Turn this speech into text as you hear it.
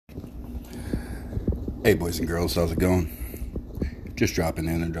Hey boys and girls, how's it going? Just dropping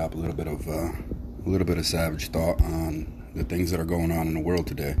in and drop a little bit of savage thought on the things that are going on in the world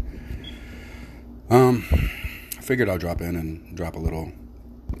today. I figured I'll drop in and drop a little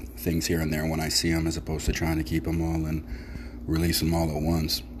things here and there when I see them, as opposed to trying to keep them all and release them all at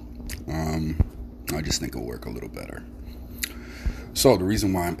once. I just think it'll work a little better. So the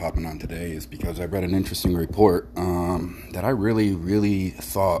reason why I'm popping on today is because I read an interesting report that I really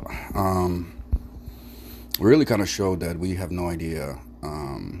thought really kind of showed that we have no idea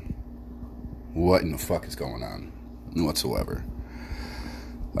what in the fuck is going on whatsoever.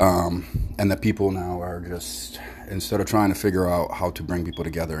 And that people now are just, instead of trying to figure out how to bring people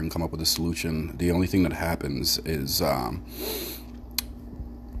together and come up with a solution, the only thing that happens is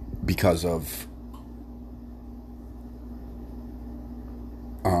because of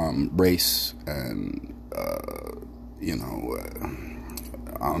race and,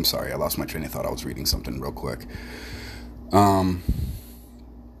 I'm sorry, I lost my train of thought. I was reading something real quick.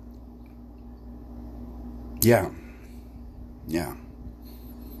 Yeah.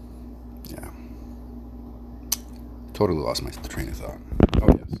 Totally lost my train of thought. Oh,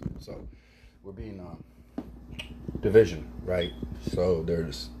 yes. So, we're being division, right? So,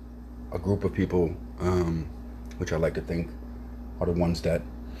 there's a group of people, which I like to think are the ones that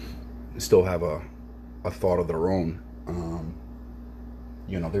still have a thought of their own.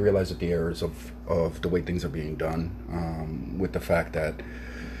 They realize that the errors of the way things are being done, with the fact that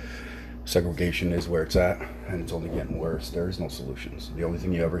segregation is where it's at, and it's only getting worse. There is no solutions. The only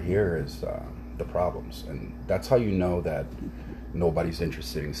thing you ever hear is the problems, and that's how you know that nobody's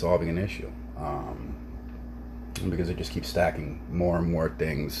interested in solving an issue, because it just keeps stacking more and more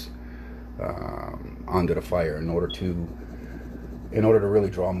things onto the fire in order to really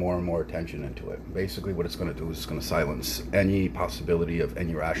draw more and more attention into it. Basically, what it's going to do is it's going to silence any possibility of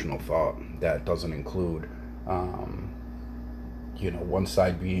any rational thought that doesn't include, one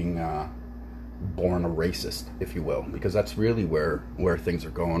side being born a racist, if you will, because that's really where things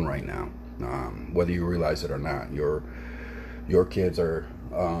are going right now. Whether you realize it or not, your kids are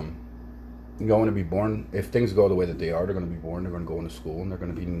going to be born. If things go the way that they are, they're going to be born. They're going to go into school, and they're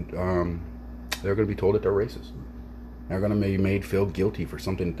going to be told that they're racist. They're going to be made feel guilty for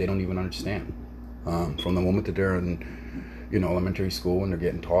something that they don't even understand. From the moment that they're in, elementary school and they're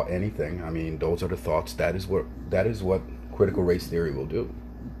getting taught anything, I mean, those are the thoughts. That is what critical race theory will do.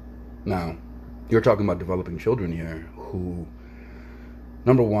 Now, you're talking about developing children here who,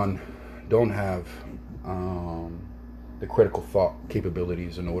 number one, don't have the critical thought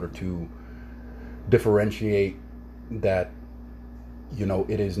capabilities in order to differentiate that,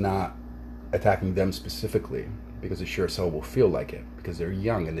 it is not attacking them specifically, because it sure as hell will feel like it, because they're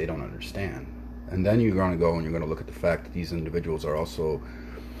young and they don't understand. And then you're going to go and you're going to look at the fact that these individuals are also,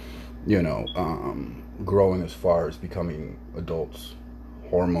 growing as far as becoming adults,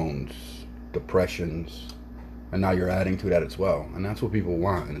 hormones, depressions, and now you're adding to that as well. And that's what people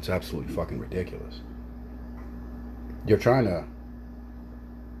want, and it's absolutely fucking ridiculous. You're trying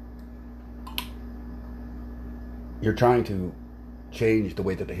to change the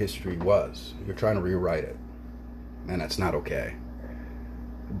way that the history was. You're trying to rewrite it. And that's not okay.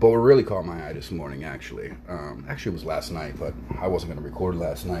 But what really caught my eye this morning, actually it was last night, but I wasn't going to record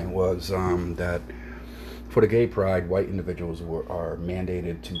last night, was that for the gay pride, white individuals are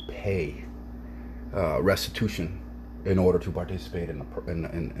mandated to pay restitution in order to participate in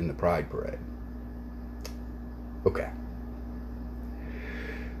the pride parade. Okay.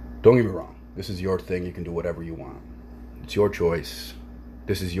 Don't get me wrong. This is your thing. You can do whatever you want. It's your choice.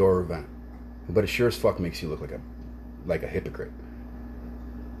 This is your event. But it sure as fuck makes you look like a hypocrite.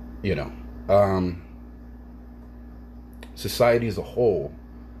 Society as a whole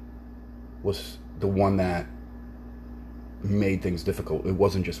was the one that made things difficult. It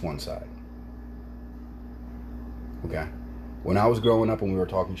wasn't just one side. Okay? When I was growing up and we were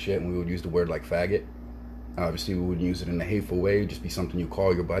talking shit and we would use the word like faggot, obviously we wouldn't use it in a hateful way, just be something you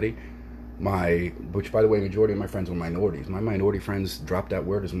call your buddy. Which, by the way, majority of my friends were minorities. My minority friends dropped that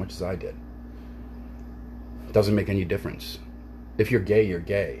word as much as I did. It doesn't make any difference. If you're gay, you're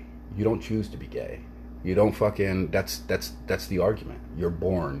gay. You don't choose to be gay. You don't fucking, that's the argument. You're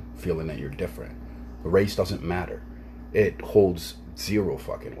born feeling that you're different. The race doesn't matter. It holds zero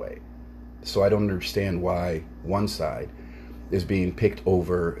fucking weight. So I don't understand why one side is being picked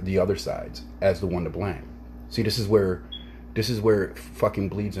over the other sides as the one to blame. See, this is where it fucking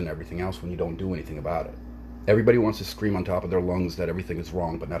bleeds in everything else when you don't do anything about it. Everybody wants to scream on top of their lungs that everything is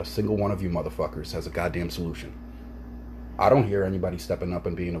wrong, but not a single one of you motherfuckers has a goddamn solution. I don't hear anybody stepping up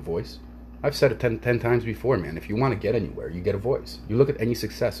and being a voice. I've said it 10 times before, man. If you want to get anywhere, you get a voice. You look at any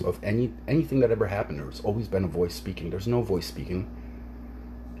success of anything that ever happened, there's always been a voice speaking. There's no voice speaking.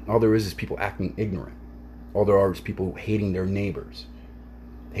 All there is people acting ignorant. All there are is people hating their neighbors,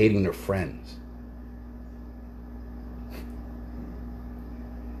 hating their friends.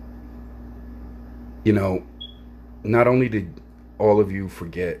 You know, not only did all of you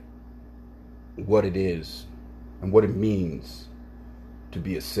forget what it is and what it means to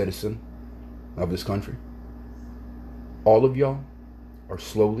be a citizen of this country, all of y'all are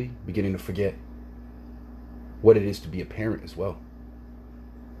slowly beginning to forget what it is to be a parent as well.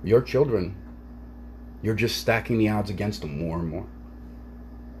 Your children, you're just stacking the odds against them more and more.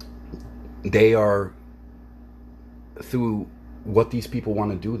 They are, through what these people want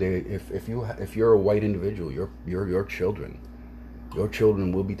to do, if you're a white individual, your children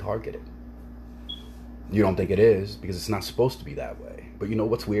will be targeted. You don't think it is because it's not supposed to be that way. But you know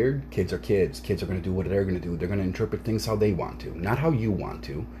what's weird? Kids are kids. Kids are going to do what they're going to do. They're going to interpret things how they want to, not how you want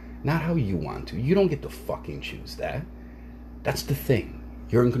to. Not how you want to. You don't get to fucking choose that. That's the thing.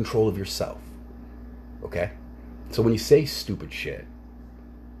 You're in control of yourself. Okay? So when you say stupid shit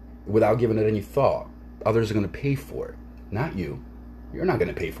without giving it any thought, others are going to pay for it. Not you. You're not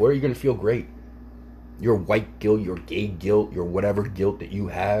going to pay for it. You're going to feel great. Your white guilt, your gay guilt, your whatever guilt that you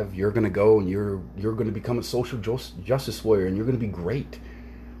have, you're going to go and you're going to become a social justice warrior, and you're going to be great.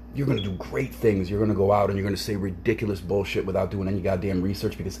 You're going to do great things. You're going to go out and you're going to say ridiculous bullshit without doing any goddamn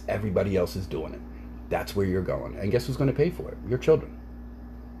research because everybody else is doing it. That's where you're going. And guess who's going to pay for it? Your children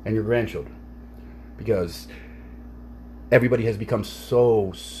and your grandchildren. Because everybody has become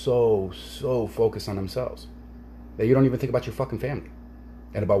so focused on themselves that you don't even think about your fucking family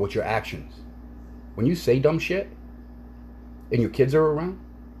and about what your actions. When you say dumb shit and your kids are around,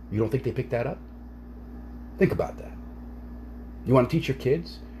 you don't think they pick that up? Think about that. You want to teach your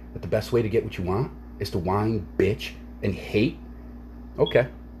kids that the best way to get what you want is to whine, bitch, and hate? Okay.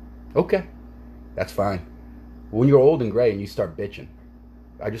 That's fine. When you're old and gray and you start bitching,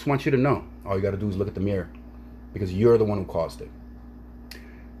 I just want you to know, all you got to do is look at the mirror, because you're the one who caused it.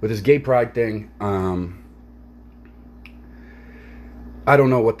 With this gay pride thing, I don't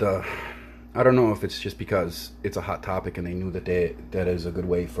know if it's just because it's a hot topic and they knew that that is a good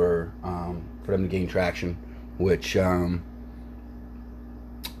way for them to gain traction, which the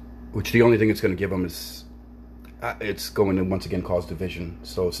only thing it's going to give them is it's going to once again cause division.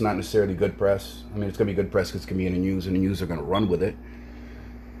 So it's not necessarily good press. I mean, it's going to be good press because it's going to be in the news, and the news are going to run with it.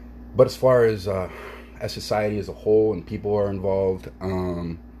 But as far as society as a whole and people are involved,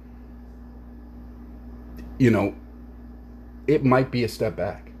 it might be a step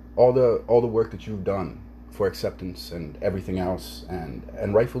back. All the work that you've done for acceptance and everything else,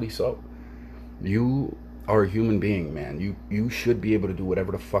 and rightfully so. You are a human being, man. You should be able to do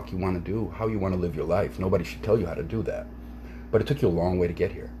whatever the fuck you want to do, how you want to live your life. Nobody should tell you how to do that. But it took you a long way to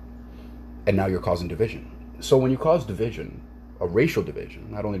get here. And now you're causing division. So when you cause division, a racial division,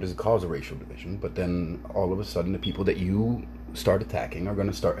 not only does it cause a racial division, but then all of a sudden the people that you start attacking are going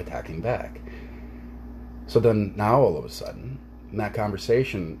to start attacking back. So then now all of a sudden, that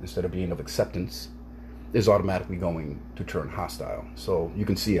conversation, instead of being of acceptance, is automatically going to turn hostile. So you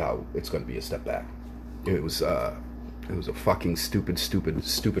can see how it's going to be a step back. It was a fucking stupid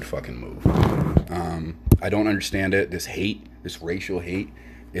fucking move. I don't understand it. This hate, this racial hate,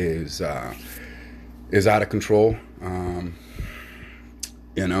 is out of control. I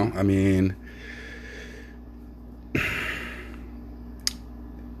mean,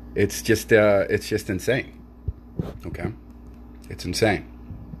 it's just insane. Okay, it's insane.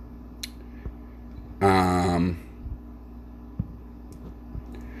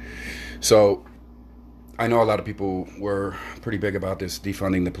 So I know a lot of people were pretty big about this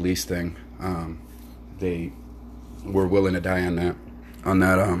defunding the police thing. They were willing to die on that.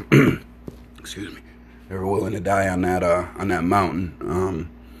 Excuse me. They were willing to die on that mountain.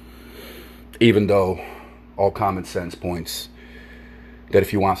 Even though all common sense points that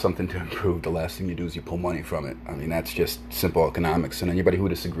if you want something to improve, the last thing you do is you pull money from it. I mean, that's just simple economics. And anybody who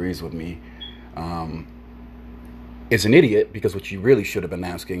disagrees with me is an idiot, because what you really should have been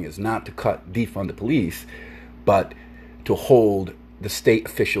asking is not to defund the police, but to hold the state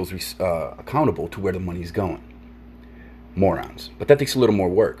officials accountable to where the money's going. Morons. But that takes a little more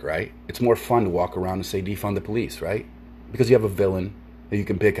work, right? It's more fun to walk around and say defund the police, right? Because you have a villain that you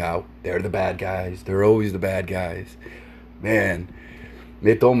can pick out. They're the bad guys. They're always the bad guys. Man,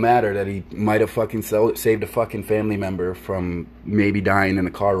 it don't matter that he might have fucking saved a fucking family member from maybe dying in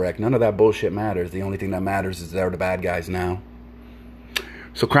a car wreck. None of that bullshit matters. The only thing that matters is they're the bad guys now.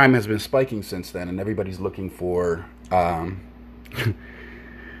 So crime has been spiking since then, and everybody's looking for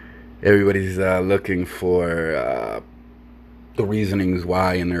Everybody's looking for the reasonings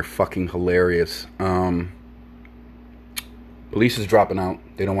why, and they're fucking hilarious. Police is dropping out.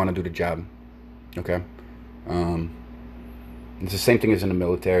 They don't want to do the job. Okay? It's the same thing as in the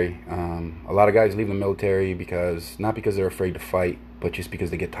military. A lot of guys leave the military not because they're afraid to fight, but just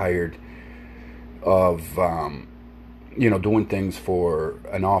because they get tired of, doing things for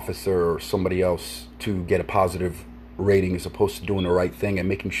an officer or somebody else to get a positive rating as opposed to doing the right thing and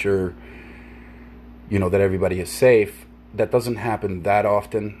making sure, that everybody is safe. That doesn't happen that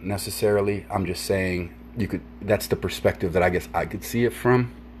often necessarily. I'm just saying that's the perspective that I guess I could see it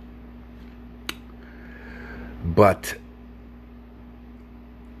from. But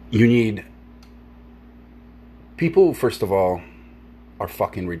you need people, first of all, are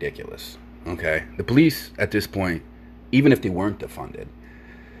fucking ridiculous. Okay? The police at this point, even if they weren't defunded,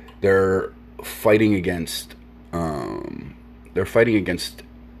 they're fighting against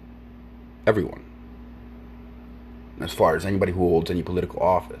everyone. As far as anybody who holds any political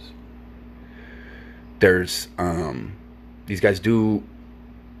office. There's these guys do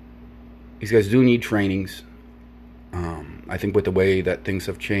need trainings. I think with the way that things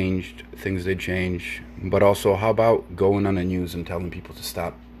have changed, things did change. But also, how about going on the news and telling people to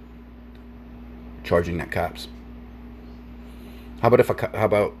stop charging that cops? How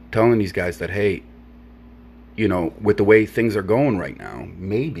about telling these guys that, hey, with the way things are going right now,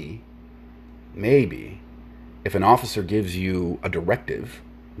 maybe, if an officer gives you a directive,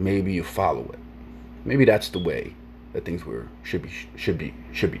 maybe you follow it. Maybe that's the way that things should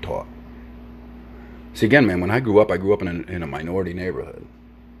be taught. See, again, man, when I grew up in a minority neighborhood.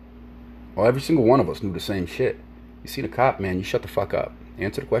 Well, every single one of us knew the same shit. You see the cop, man, you shut the fuck up.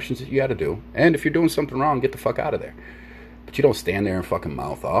 Answer the questions that you got to do. And if you're doing something wrong, get the fuck out of there. But you don't stand there and fucking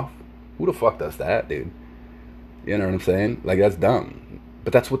mouth off. Who the fuck does that, dude? You know what I'm saying? Like, that's dumb.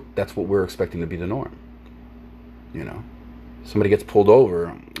 But that's what we're expecting to be the norm. Somebody gets pulled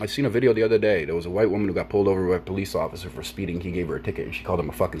over. I seen a video the other day. There was a white woman who got pulled over by a police officer for speeding. He gave her a ticket and she called him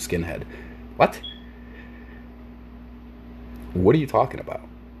a fucking skinhead. What? What are you talking about?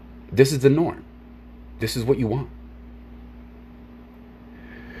 This is the norm. This is what you want.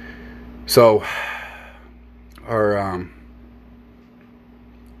 So,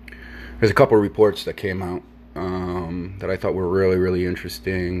 there's a couple of reports that came out that I thought were really, really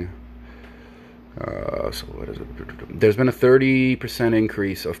interesting. So what is it? There's been a 30%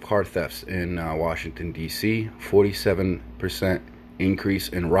 increase of car thefts in Washington, D.C., 47% increase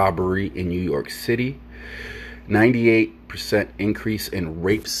in robbery in New York City, 98% increase in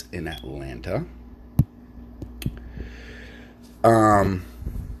rapes in Atlanta.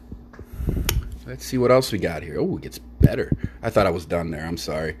 Let's see what else we got here. Oh, it gets better. I thought I was done there. I'm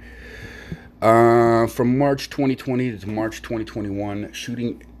sorry. From March 2020 to March 2021,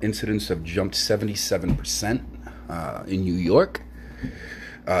 shooting incidents have jumped 77% in New York.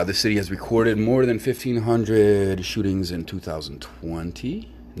 The city has recorded more than 1,500 shootings in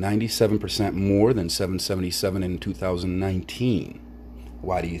 2020, 97% more than 777 in 2019.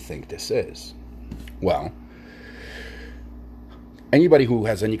 Why do you think this is? Well, anybody who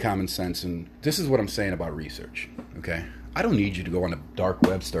has any common sense, and this is what I'm saying about research, okay? I don't need you to go on the dark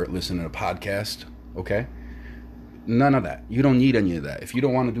web, start listening to a podcast, okay? None of that. You don't need any of that. If you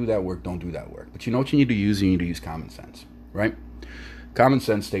don't want to do that work, don't do that work. But you know what you need to use? You need to use common sense, right? Common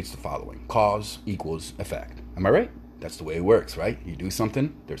sense states the following. Cause equals effect. Am I right? That's the way it works, right? You do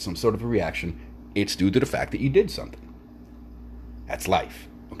something, there's some sort of a reaction. It's due to the fact that you did something. That's life,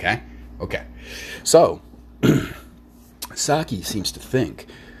 okay? Okay. So, Psaki seems to think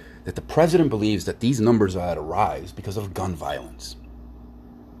that the president believes that these numbers are at a rise because of gun violence.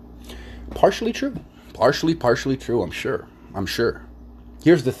 Partially true. Partially true, I'm sure.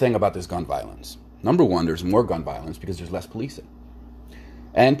 Here's the thing about this gun violence. Number one, there's more gun violence because there's less policing.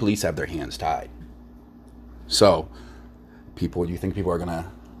 And police have their hands tied. So, you think people are going to,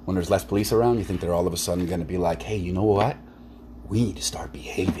 when there's less police around, you think they're all of a sudden going to be like, hey, you know what? We need to start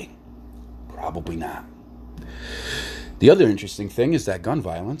behaving. Probably not. The other interesting thing is that gun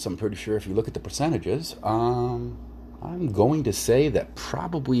violence, I'm pretty sure if you look at the percentages, I'm going to say that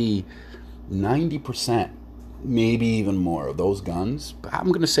probably 90%, maybe even more of those guns, I'm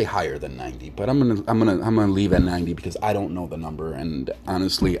going to say higher than 90, but I'm going to leave at 90 because I don't know the number, and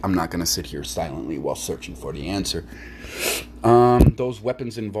honestly, I'm not going to sit here silently while searching for the answer. Those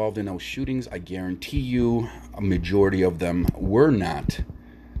weapons involved in those shootings, I guarantee you, a majority of them were not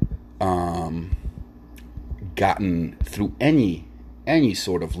gotten through any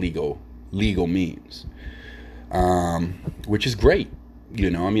sort of legal means, which is great.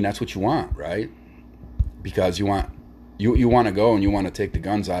 That's what you want, right? Because you want You want to go and you want to take the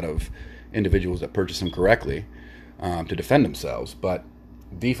guns out of individuals that purchase them correctly to defend themselves, but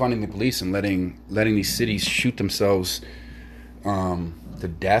defunding the police and letting these cities shoot themselves to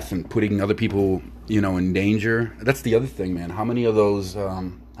death and putting other people, in danger. That's the other thing, man. How many of those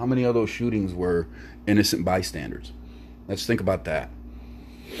shootings were innocent bystanders? Let's think about that.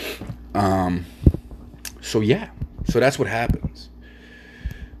 So that's what happens.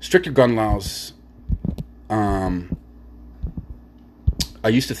 Stricter gun laws. I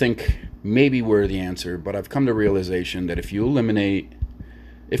used to think maybe were the answer, but I've come to realization that if you eliminate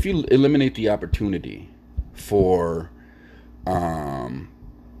the opportunity for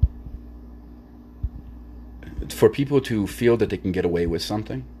people to feel that they can get away with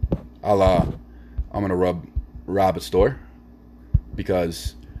something, a la, I'm gonna rob a store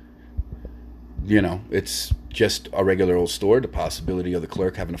because it's just a regular old store. The possibility of the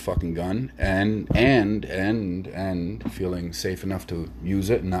clerk having a fucking gun and feeling safe enough to use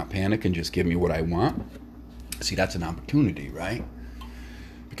it and not panic and just give me what I want. See, that's an opportunity, right?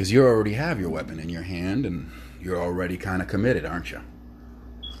 Because you already have your weapon in your hand and you're already kind of committed, aren't you?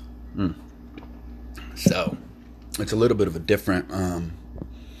 So it's a little bit of a different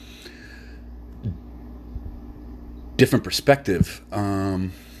perspective.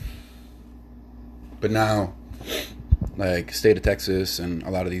 But now, like state of Texas and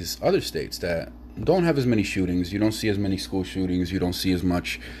a lot of these other states that don't have as many shootings, you don't see as many school shootings, you don't see as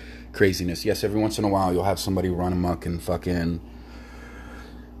much craziness. Yes, every once in a while you'll have somebody run amok and fucking,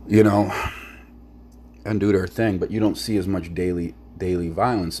 and do their thing, but you don't see as much daily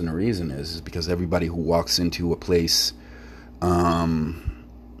violence, and the reason is because everybody who walks into a place to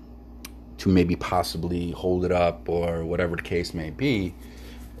maybe possibly hold it up or whatever the case may be,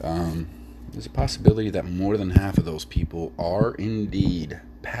 there's a possibility that more than half of those people are indeed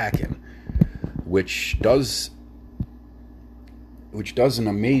packing, which does an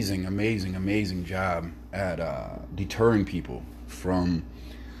amazing job at deterring people from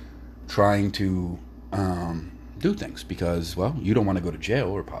trying to do things, because, well, you don't want to go to jail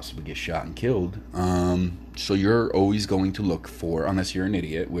or possibly get shot and killed. So you're always going to look for, unless you're an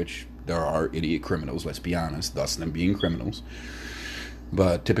idiot, which there are idiot criminals, let's be honest, thus them being criminals.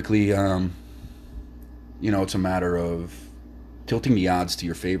 But typically, it's a matter of tilting the odds to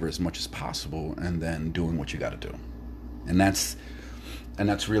your favor as much as possible and then doing what you got to do. And that's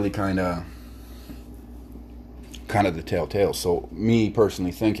really kind of the telltale. So me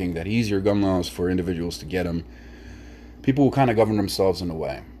personally thinking that easier gun laws for individuals to get them, people will kind of govern themselves in a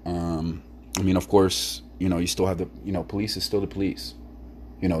way. Of course, you still have the, police is still the police.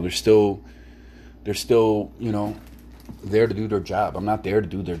 They're still, there to do their job. I'm not there to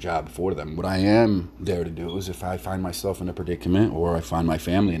do their job for them. What I am there to do is, if I find myself in a predicament or I find my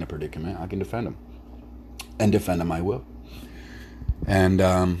family in a predicament, I can defend them. And defend them I will. And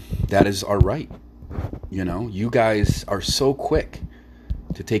that is our right. You guys are so quick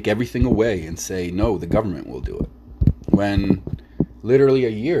to take everything away and say, no, the government will do it. When literally a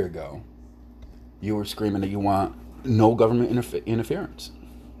year ago, you were screaming that you want no government interference.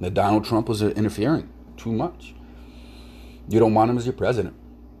 That Donald Trump was interfering too much. You don't want him as your president.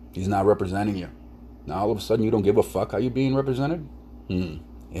 He's not representing you. Now all of a sudden you don't give a fuck how you're being represented?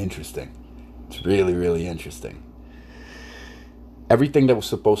 Interesting. It's really, really interesting. Everything that was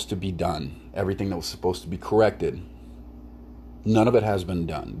supposed to be done, everything that was supposed to be corrected, none of it has been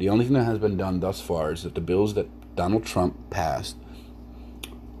done. The only thing that has been done thus far is that the bills that Donald Trump passed,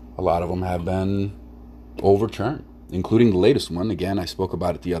 a lot of them have been overturned, including the latest one. Again, I spoke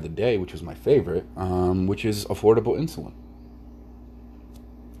about it the other day, which was my favorite, which is affordable insulin.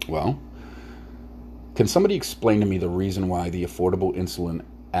 Well, can somebody explain to me the reason why the Affordable Insulin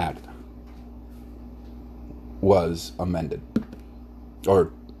Act was amended?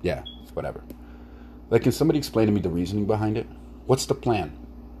 Or, yeah, whatever. Like, can somebody explain to me the reasoning behind it? What's the plan?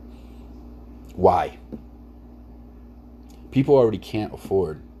 Why? People already can't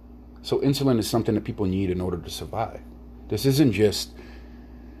afford. So insulin is something that people need in order to survive. This isn't just,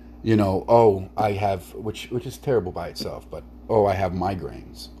 I have, which is terrible by itself, but, I have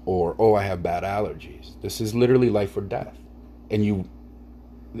migraines, or, I have bad allergies. This is literally life or death. And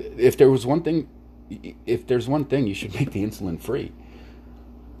if there's one thing, you should make the insulin free.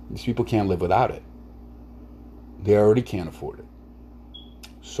 These people can't live without it. They already can't afford it.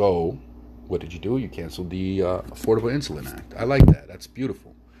 So, what did you do? You canceled the Affordable Insulin Act. I like that. That's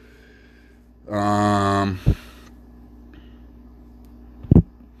beautiful.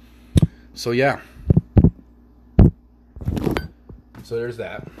 So yeah. So there's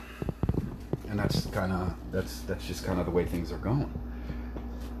that. And that's just kind of the way things are going.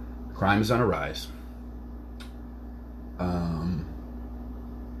 Crime is on a rise. Um,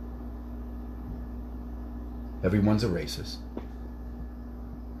 everyone's a racist.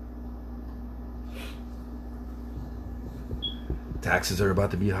 Taxes are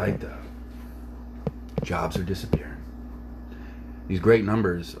about to be hiked up. Jobs are disappearing. These great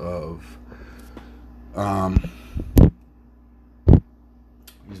numbers of how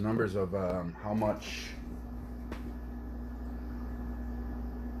much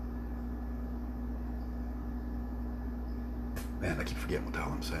man, I keep forgetting what the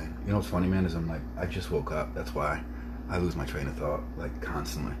hell I'm saying. You know what's funny, man, is I just woke up. That's why I lose my train of thought,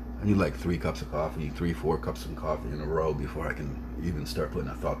 constantly. I need 3 cups of coffee, 4 cups of coffee in a row before I can even start putting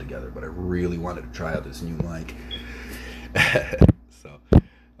a thought together. But I really wanted to try out this new mic. So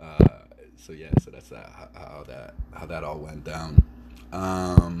that's how that all went down.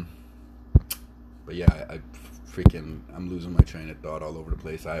 But yeah, I'm losing my train of thought all over the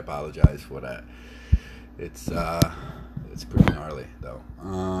place. I apologize for that. It's pretty gnarly though.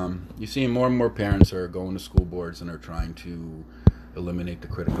 You're seeing more and more parents are going to school boards and are trying to eliminate the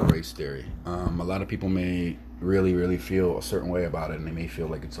critical race theory. A lot of people may really, really feel a certain way about it, and they may feel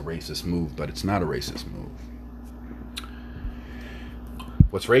like it's a racist move, but it's not a racist move.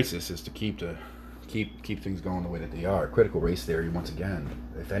 What's racist is to keep things going the way that they are. Critical race theory, once again,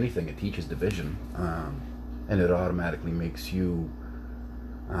 if anything, it teaches division, and it automatically makes you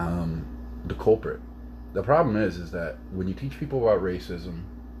the culprit. The problem is that when you teach people about racism,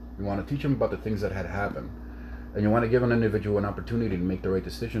 you want to teach them about the things that had happened, and you want to give an individual an opportunity to make the right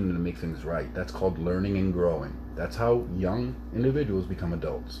decision and to make things right. That's called learning and growing. That's how young individuals become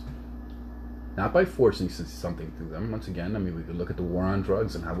adults. Not by forcing something through them. Once again, we could look at the war on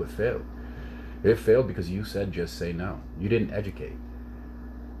drugs and how it failed. It failed because you said just say no. You didn't educate.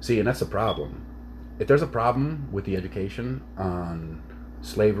 See, and that's the problem. If there's a problem with the education on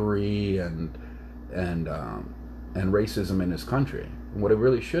slavery and racism in this country, what it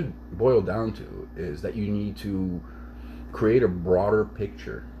really should boil down to is that you need to create a broader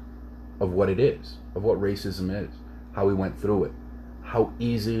picture of what it is, of what racism is, how we went through it, how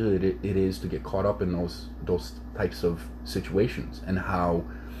easy it is to get caught up in those types of situations, and how,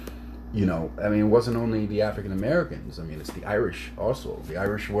 it wasn't only the African Americans. It's the Irish also. The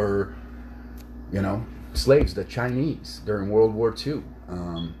Irish were, slaves, the Chinese during World War II.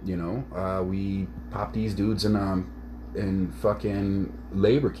 We popped these dudes in fucking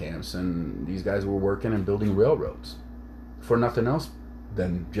labor camps, and these guys were working and building railroads for nothing else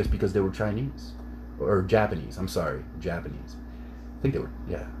than just because they were Chinese or Japanese. I'm sorry, Japanese. I think they were.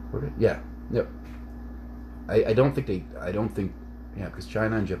 Yeah, were they? Yeah. Yep. I don't think. Yeah, because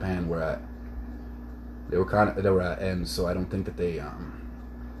China and Japan were at ends, so I don't think that they. I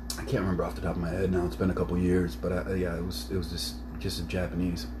can't remember off the top of my head now. It's been a couple years, but yeah, it was just a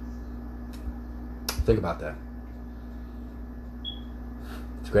Japanese. Think about that.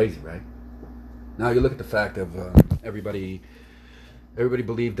 It's crazy, right? Now you look at the fact of everybody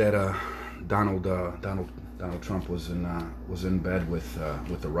believed that Donald Trump was in bed with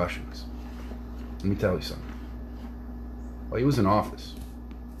the Russians. Let me tell you something. While he was in office,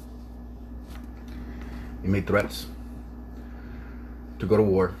 he made threats to go to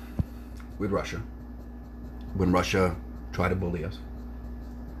war with Russia. When Russia tried to bully us,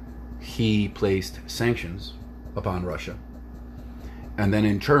 he placed sanctions upon Russia, and then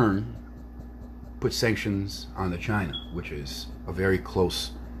in turn put sanctions on China, which is a very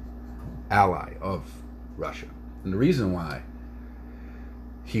close ally of Russia. And the reason why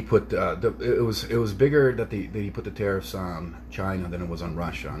he put it was bigger that he put the tariffs on China than it was on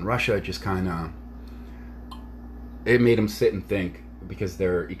Russia. On Russia, it just kind of made him sit and think, because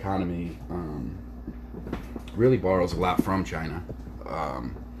their economy really borrows a lot from China,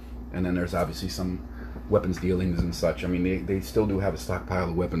 and then there's obviously some weapons dealings and such. They still do have a stockpile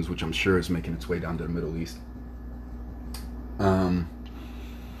of weapons, which I'm sure is making its way down to the Middle East.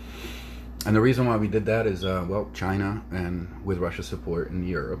 And the reason why we did that is, China, and with Russia's support in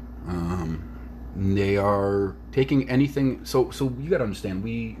Europe, they are taking anything. So you got to understand,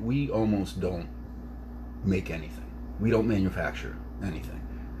 we almost don't make anything. We don't manufacture anything.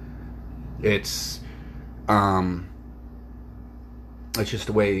 It's just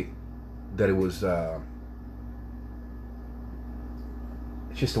the way that it was.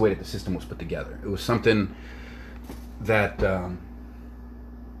 It's just the way that the system was put together. It was something that.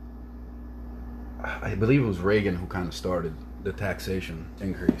 I believe it was Reagan who kind of started the taxation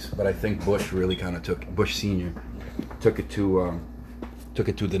increase, but I think Bush really kind of Bush Senior took it to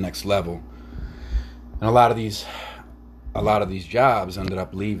the next level, and a lot of these jobs ended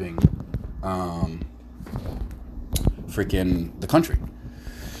up leaving freaking the country.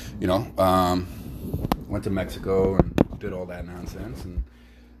 Went to Mexico and did all that nonsense and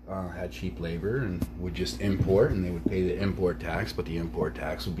had cheap labor and would just import, and they would pay the import tax, but the import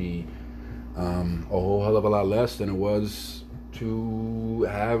tax would be a whole hell of a lot less than it was to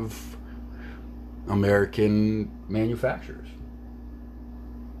have American manufacturers.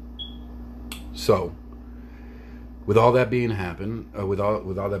 So, with all that being with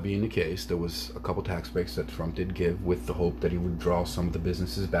all that being the case, there was a couple tax breaks that Trump did give, with the hope that he would draw some of the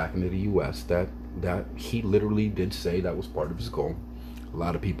businesses back into the U.S. That he literally did say that was part of his goal. A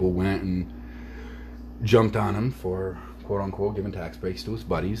lot of people went and jumped on him for quote unquote giving tax breaks to his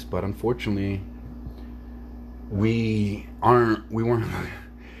buddies, but unfortunately, we weren't.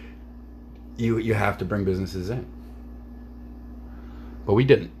 You have to bring businesses in, but we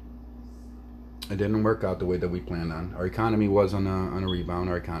didn't. It didn't work out the way that we planned on. Our economy was on a rebound.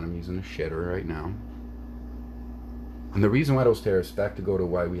 Our economy is in a shitter right now. And the reason why those tariffs, back to go to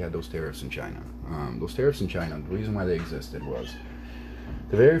why we had those tariffs in China. Those tariffs in China, the reason why they existed was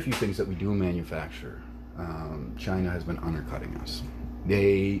the very few things that we do manufacture, China has been undercutting us.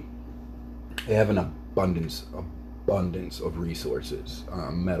 They have an abundance of resources,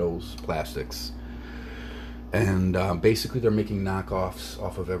 metals, plastics, and basically they're making knockoffs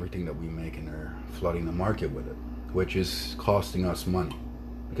off of everything that we make, and they're flooding the market with it, which is costing us money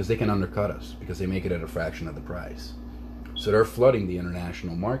because they can undercut us because they make it at a fraction of the price. So they're flooding the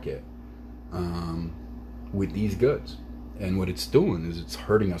international market with these goods, and what it's doing is it's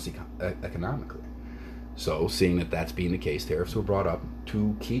hurting us economically. So, seeing that that's being the case, tariffs were brought up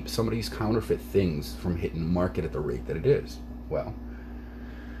to keep some of these counterfeit things from hitting the market at the rate that it is. Well,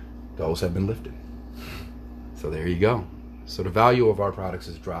 those have been lifted. So there you go. So the value of our products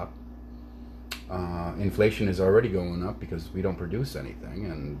has dropped. Inflation is already going up because we don't produce anything,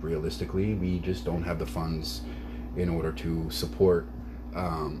 and realistically, we just don't have the funds in order to support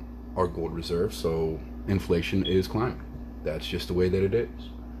our gold reserve. So inflation is climbing. That's just the way that it is.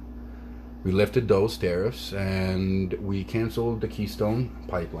 We lifted those tariffs and we canceled the Keystone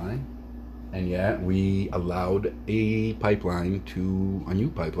pipeline, and yet we allowed a new pipeline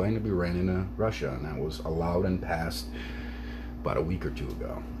to be ran into Russia, and that was allowed and passed about a week or two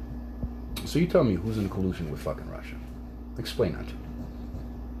ago. So you tell me, who's in collusion with fucking Russia? Explain that to me.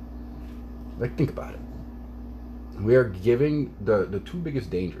 Like, think about it. We are giving the two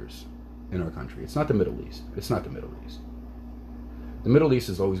biggest dangers in our country. It's not the Middle East. The Middle East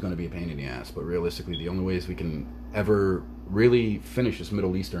is always going to be a pain in the ass, but realistically, the only ways we can ever really finish this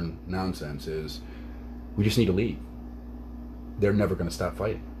Middle Eastern nonsense is we just need to leave. They're never going to stop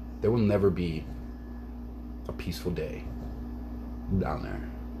fighting. There will never be a peaceful day down there.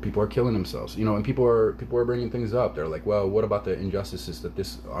 People are killing themselves, and people are bringing things up. They're like, well, what about the injustices that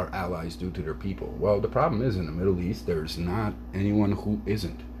our allies do to their people? Well, the problem is, in the Middle East, there's not anyone who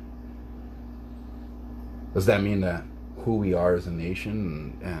isn't. Does that mean that who we are as a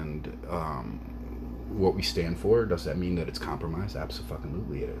nation and what we stand for, does that mean that it's compromised?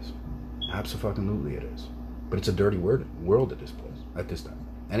 Absolutely it is. Absolutely it is. But it's a dirty world at this time.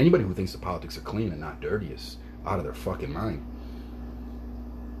 And anybody who thinks the politics are clean and not dirty is out of their fucking mind.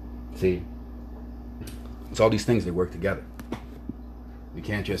 See, it's all these things, they work together. You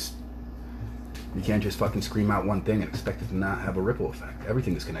can't just fucking scream out one thing and expect it to not have a ripple effect.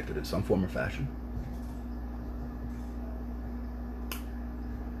 Everything is connected in some form or fashion.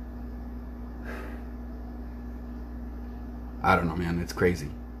 I don't know, man. It's crazy.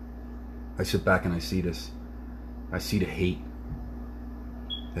 I sit back and I see this. I see the hate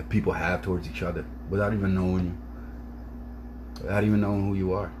that people have towards each other without even knowing you. Without even knowing who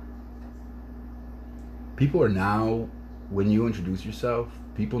you are. People are now, when you introduce yourself,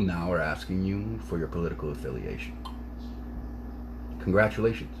 people now are asking you for your political affiliation.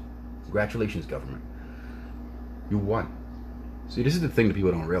 Congratulations. Congratulations, government. You won. See, this is the thing that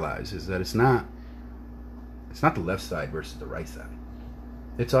people don't realize, is that it's not the left side versus the right side.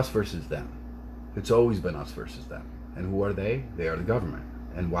 It's us versus them. It's always been us versus them. And who are they? They are the government.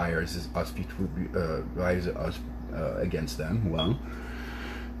 And why is it us against them? Well,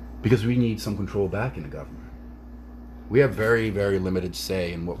 because we need some control back in the government. We have very, very limited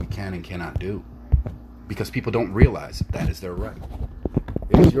say in what we can and cannot do, because people don't realize that is their right.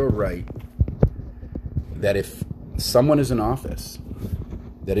 It is your right that if someone is in office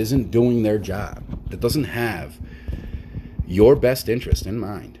that isn't doing their job, that doesn't have your best interest in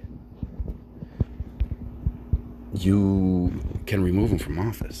mind, you can remove them from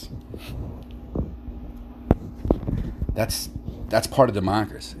office. That's part of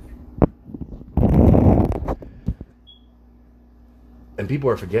democracy. And people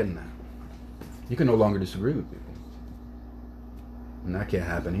are forgetting that. You can no longer disagree with people. And that can't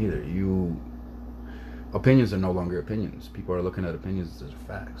happen either. Opinions are no longer opinions. People are looking at opinions as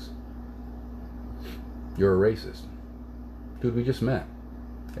facts. You're a racist. Dude, we just met.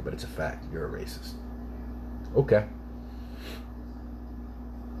 Yeah, but it's a fact. You're a racist. Okay.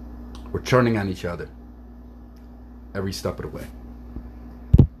 We're turning on each other every step of the way.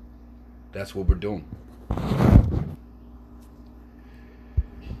 That's what we're doing.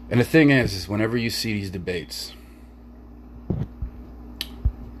 And the thing is whenever you see these debates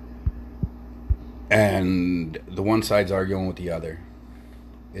and the one side's arguing with the other,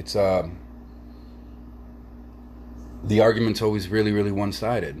 it's the argument's always really, really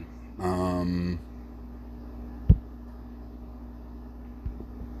one-sided.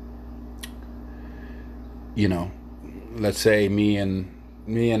 You know, let's say me and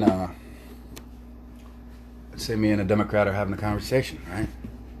a Democrat are having a conversation, right?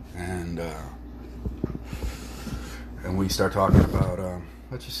 And we start talking about,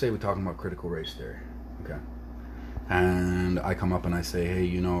 let's just say we're talking about critical race theory, okay? And I come up and I say, hey,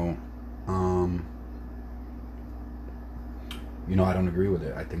 I don't agree with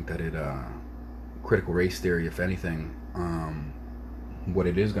it. I think that critical race theory, if anything, what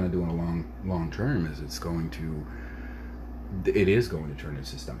it is going to do in a long term is it is going to turn into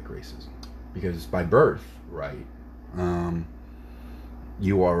systemic racism, because by birth, right,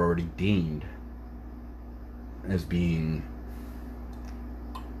 you are already deemed as being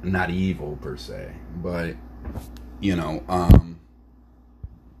not evil per se, but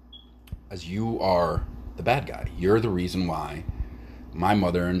as you are the bad guy. You're the reason why my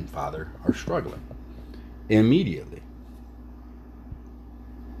mother and father are struggling immediately.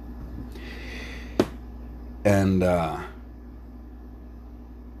 And that's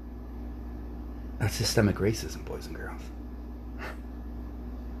systemic racism, boys and girls.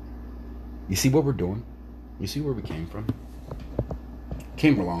 You see what we're doing? You see where we came from?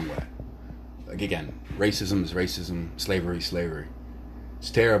 Came a long way. Like, again, racism is racism, slavery is slavery.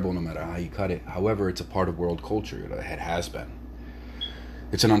 It's terrible no matter how you cut it. However, it's a part of world culture. It has been.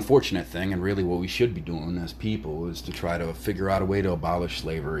 It's an unfortunate thing, and really what we should be doing as people is to try to figure out a way to abolish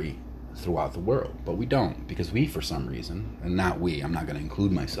slavery throughout the world. But we don't, because we, for some reason, and not we, I'm not going to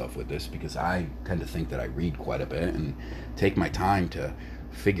include myself with this, because I tend to think that I read quite a bit and take my time to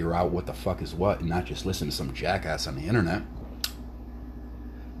figure out what the fuck is what and not just listen to some jackass on the internet.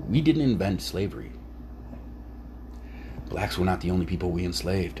 We didn't invent slavery. Blacks were not the only people we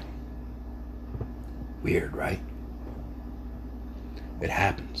enslaved. Weird, right? It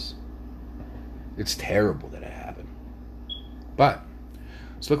happens. It's terrible that it happened. But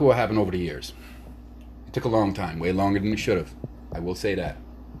let's look at what happened over the years. It took a long time, way longer than it should have. I will say that.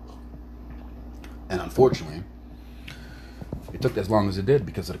 And unfortunately, it took as long as it did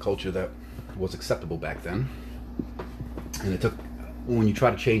because of the culture that was acceptable back then. And it took, when you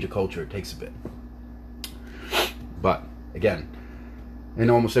try to change a culture, it takes a bit. But again, in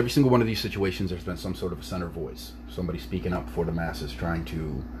almost every single one of these situations, there's been some sort of a center voice, somebody speaking up for the masses, trying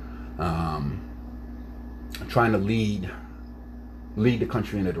to lead the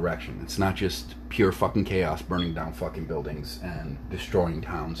country in a direction. It's not just pure fucking chaos, burning down fucking buildings and destroying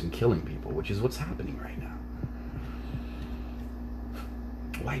towns and killing people, which is what's happening right now.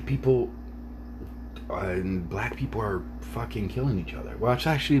 White people and black people are fucking killing each other. Well, it's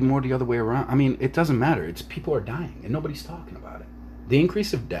actually more the other way around. I mean, it doesn't matter. It's people are dying and nobody's talking about it. The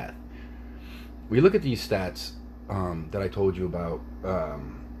increase of death. We look at these stats that I told you about,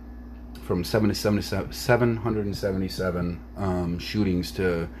 from 777 shootings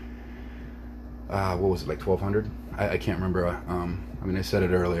to what was it, like 1,200? I can't remember. I said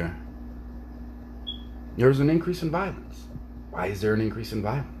it earlier. There's an increase in violence. Why is there an increase in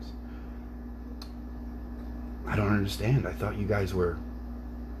violence? I don't understand. I thought you guys were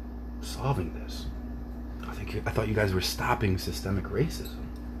solving this. I thought you guys were stopping systemic racism.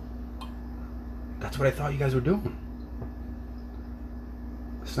 That's what I thought you guys were doing.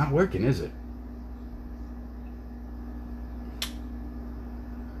 It's not working, is it?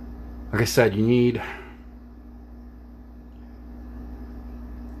 Like I said, you need...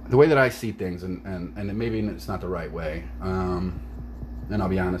 The way that I see things, and maybe it's not the right way, and I'll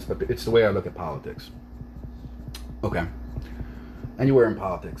be honest, but it's the way I look at politics. Okay. Anywhere in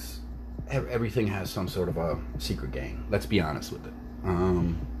politics, everything has some sort of a secret game. Let's be honest with it.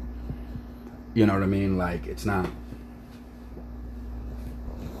 You know what I mean? Like, it's not...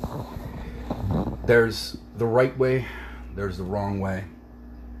 There's the right way, there's the wrong way,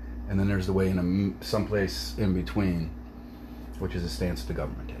 and then there's the way in someplace in between, which is a stance the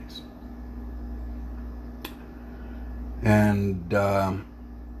government takes. And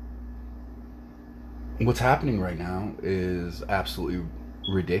what's happening right now is absolutely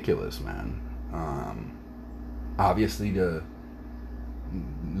ridiculous, man. obviously the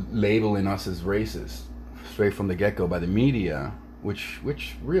labeling us as racist straight from the get-go by the media, which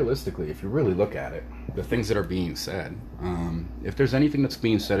realistically, if you really look at it, the things that are being said, if there's anything that's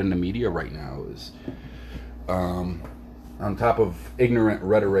being said in the media right now is, on top of ignorant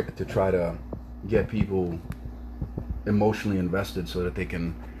rhetoric to try to get people emotionally invested so that they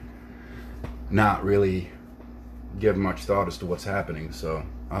can not really give much thought as to what's happening. So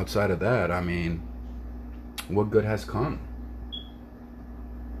outside of that, I mean, what good has come?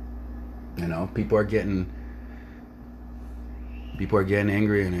 You know, people are getting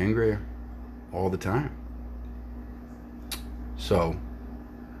angrier and angrier all the time. So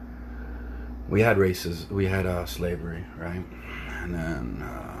we had slavery, right? And then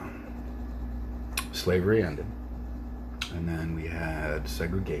slavery ended, and then we had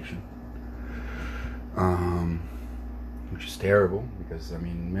segregation, which is terrible because I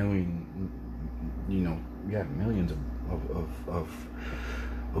mean, we had millions of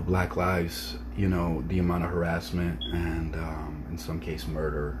black lives, you know, the amount of harassment and in some case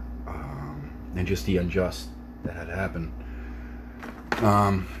murder, and just the unjust that had happened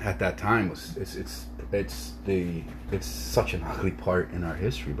at that time was it's such an ugly part in our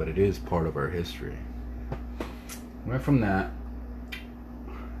history, but it is part of our history. Went from that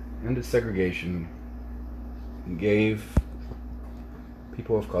into segregation, gave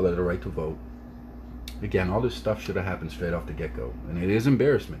people of color the right to vote. Again, all this stuff should have happened straight off the get-go, and it is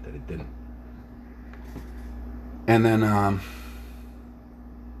embarrassment that it didn't. And then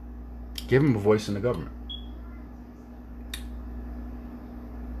give them a voice in the government.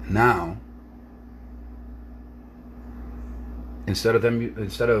 Now, instead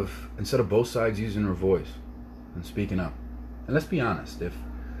of both sides using their voice and speaking up, and let's be honest, if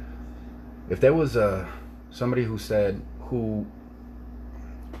there was somebody who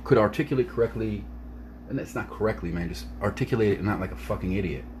could articulate correctly, and it's not correctly, man, just articulate it not like a fucking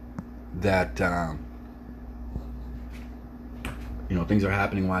idiot, that you know, things are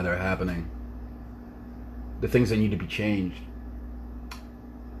happening why they're happening, the things that need to be changed,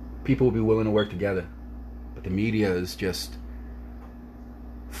 people will be willing to work together. But the media is just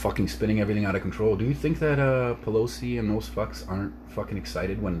fucking spinning everything out of control. Do you think that Pelosi and those fucks aren't fucking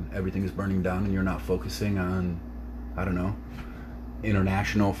excited when everything is burning down and you're not focusing on, I don't know,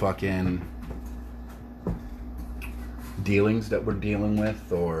 international fucking dealings that we're dealing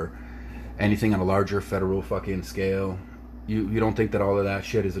with, or anything on a larger federal fucking scale? You don't think that all of that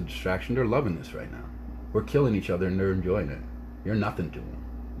shit is a distraction? They're loving this right now. We're killing each other and they're enjoying it. You're nothing to them.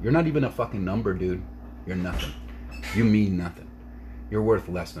 You're not even a fucking number, dude. You're nothing. You mean nothing. You're worth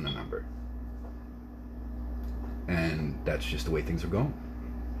less than a number. And that's just the way things are going.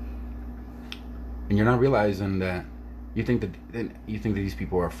 And you're not realizing that you think that these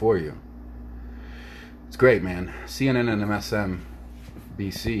people are for you. It's great, man. CNN and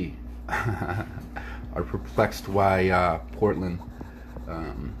MSNBC are perplexed why Portland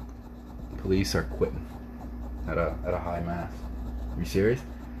police are quitting at a high mass. Are you serious?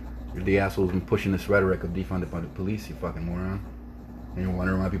 You're the asshole who's been pushing this rhetoric of defunded by the police, you fucking moron. And you're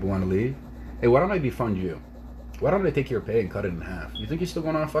wondering why people want to leave? Hey, why don't I defund you? Why don't I take your pay and cut it in half? You think you're still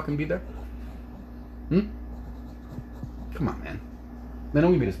gonna fucking be there? Come on, man. Man,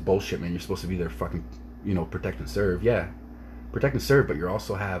 don't give me this bullshit, man. You're supposed to be there fucking, you know, protect and serve. Yeah, protect and serve, but you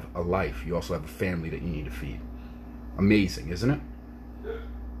also have a life. You also have a family that you need to feed. Amazing, isn't it?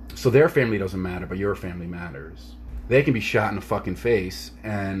 So their family doesn't matter, but your family matters. They can be shot in the fucking face,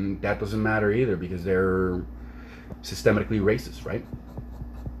 and that doesn't matter either because they're systemically racist, right?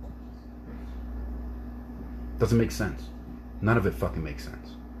 Doesn't make sense. None of it fucking makes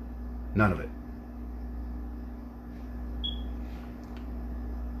sense. None of it.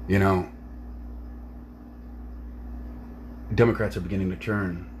 You know, Democrats are beginning to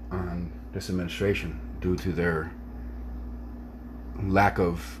turn on this administration due to their lack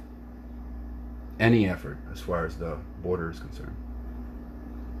of any effort as far as the border is concerned.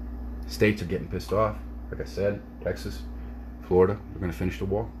 States are getting pissed off. Like I said, Texas, Florida, they're going to finish the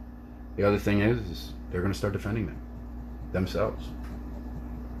wall. The other thing is they're going to start defending them themselves.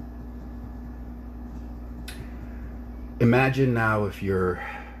 Imagine now if you're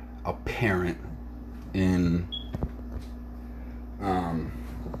a parent in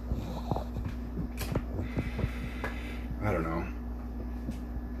I don't know,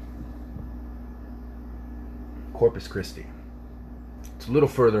 Corpus Christi. It's a little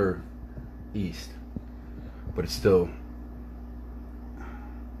further east, but it's still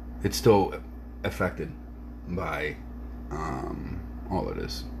affected by all of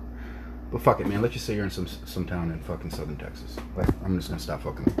this. But fuck it, man. Let's just say you're in some town in fucking southern Texas. Like, I'm just gonna stop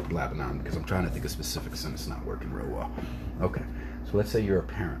fucking blabbing on because I'm trying to think of specifics and it's not working real well. Okay, so let's say you're a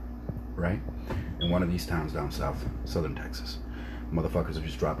parent, right? In one of these towns down south, southern Texas. Motherfuckers are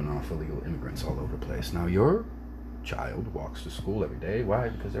just dropping off illegal immigrants all over the place. Now, your child walks to school every day. Why?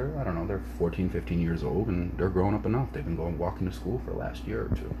 Because they're, I don't know, they're 14, 15 years old and they're grown up enough. They've been walking to school for the last year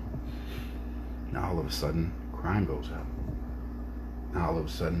or two. Now, all of a sudden, crime goes up. Now, all of a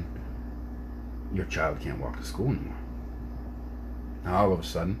sudden, your child can't walk to school anymore. Now, all of a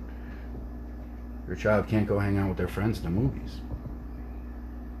sudden, your child can't go hang out with their friends at the movies.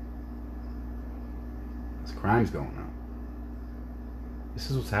 This crime's going on. This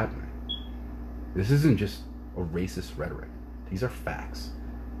is what's happening. This isn't just a racist rhetoric. These are facts.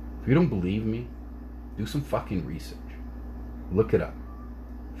 If you don't believe me, do some fucking research. Look it up.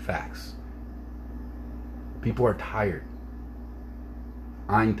 Facts. People are tired.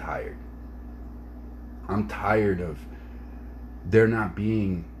 I'm tired. I'm tired of there not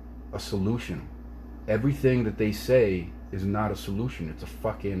being a solution. Everything that they say is not a solution.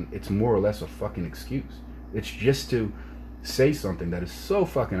 It's more or less a fucking excuse. It's just to say something that is so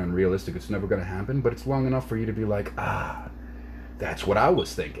fucking unrealistic it's never going to happen, but it's long enough for you to be like, that's what I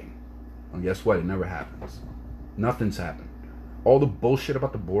was thinking. And guess what? It never happens. Nothing's happened. All the bullshit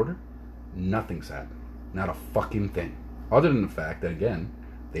about the border, nothing's happened. Not a fucking thing. Other than the fact that, again,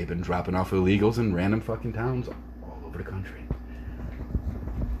 they've been dropping off illegals in random fucking towns all over the country.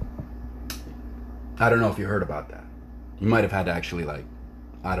 I don't know if you heard about that. You might have had to actually,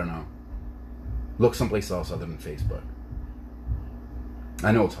 I don't know, look someplace else other than Facebook.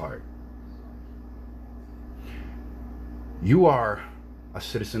 I know it's hard. You are a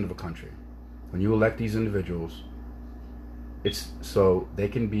citizen of a country. When you elect these individuals, it's so they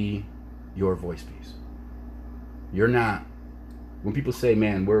can be your voice piece. You're not. When people say,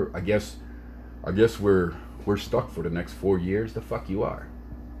 "Man, I guess we're stuck for the next 4 years," the fuck you are.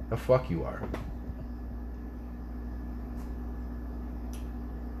 The fuck you are.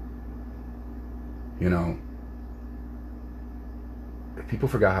 You know, people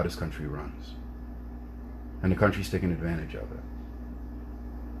forgot how this country runs. And the country's taking advantage of it.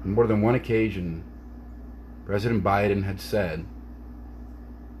 On more than one occasion, President Biden had said,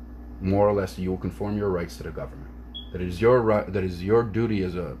 more or less, you will conform your rights to the government. That is your right. That is your duty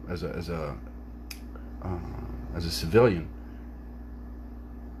as a civilian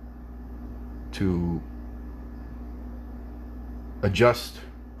to adjust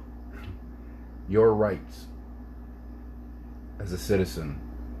your rights as a citizen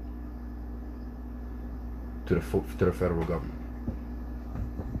to the federal government.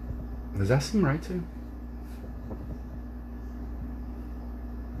 Does that seem right to you?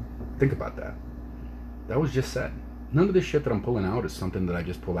 Think about that. That was just said. None of this shit that I'm pulling out is something that I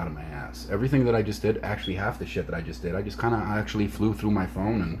just pulled out of my ass. Everything that I just did, actually half the shit that I just did, I just kind of actually flew through my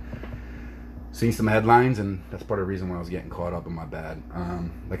phone and seen some headlines, and that's part of the reason why I was getting caught up in my bad.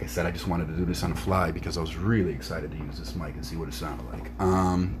 Like I said, I just wanted to do this on the fly because I was really excited to use this mic and see what it sounded like.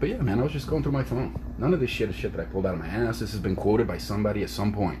 But yeah, man, I was just going through my phone. None of this shit is shit that I pulled out of my ass. This has been quoted by somebody at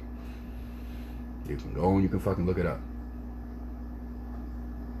some point. You can go and you can fucking look it up.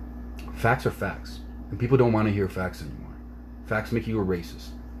 Facts are facts. And people don't want to hear facts anymore. Facts make you a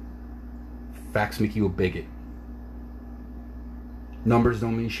racist. Facts make you a bigot. Numbers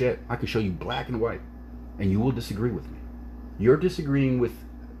don't mean shit. I can show you black and white, and you will disagree with me. You're disagreeing with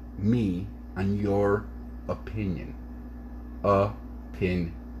me on your opinion.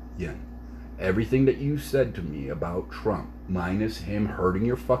 Opinion. Everything that you said to me about Trump, minus him hurting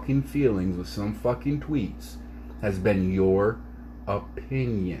your fucking feelings with some fucking tweets, has been your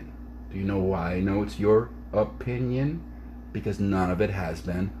opinion. Do you know why I know it's your opinion? Because none of it has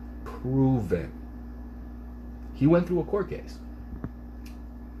been proven. He went through a court case.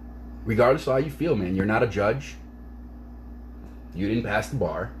 Regardless of how you feel, man, you're not a judge. You didn't pass the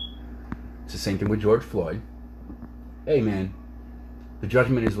bar. It's the same thing with George Floyd. Hey, man, the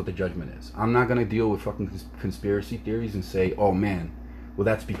judgment is what the judgment is. I'm not going to deal with fucking conspiracy theories and say, oh, man, well,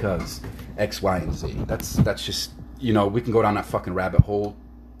 that's because X, Y, and Z. That's just, you know, we can go down that fucking rabbit hole,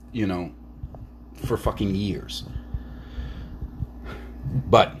 you know, for fucking years.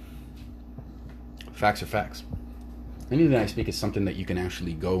 But facts are facts. Anything I speak is something that you can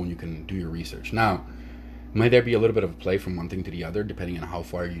actually go and you can do your research. Now, might there be a little bit of a play from one thing to the other, depending on how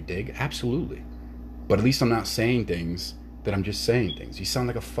far you dig? Absolutely. But at least I'm not saying things that I'm just saying things. You sound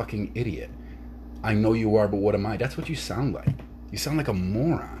like a fucking idiot. I know you are, but what am I? That's what you sound like. You sound like a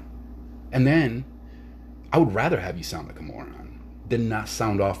moron. And then, I would rather have you sound like a moron than not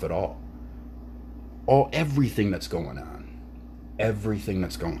sound off at all. Everything that's going on. Everything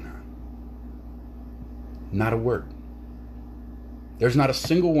that's going on. Not a word. There's not a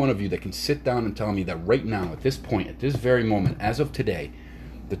single one of you that can sit down and tell me that right now, at this point, at this very moment, as of today,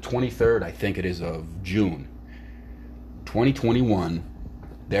 the 23rd, I think it is, of June, 2021,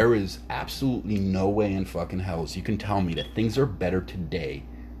 there is absolutely no way in fucking hell you can tell me that things are better today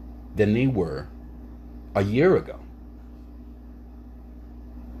than they were a year ago.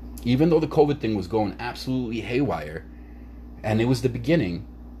 Even though the COVID thing was going absolutely haywire, and it was the beginning,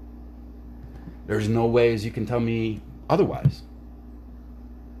 there's no ways you can tell me otherwise.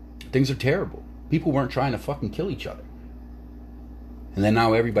 Things are terrible. People weren't trying to fucking kill each other. And then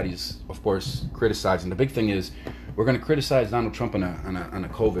now everybody's, of course, criticizing. The big thing is, we're going to criticize Donald Trump on a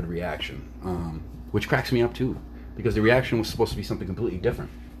COVID reaction, which cracks me up too, because the reaction was supposed to be something completely different.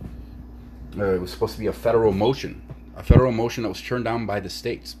 It was supposed to be a federal motion that was turned down by the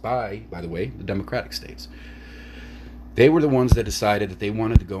states, by the way, the Democratic states. They were the ones that decided that they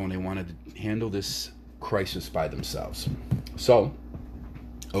wanted to go and they wanted to handle this crisis by themselves. So,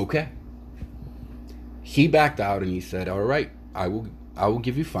 okay. He backed out and he said, all right, I will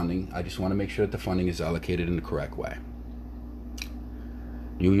give you funding. I just want to make sure that the funding is allocated in the correct way.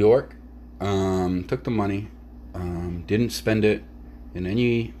 New York took the money, didn't spend it in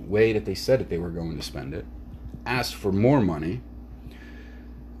any way that they said that they were going to spend it, asked for more money.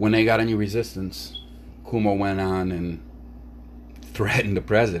 When they got any resistance, Cuomo went on and threatened the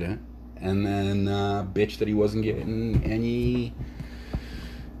president, and then bitched that he wasn't getting any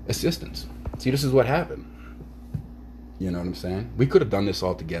assistance. See, this is what happened. You know what I'm saying? We could have done this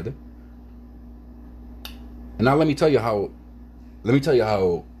all together. And now let me tell you how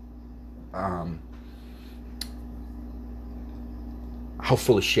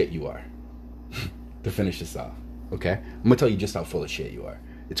full of shit you are. To finish this off, okay? I'm gonna tell you just how full of shit you are.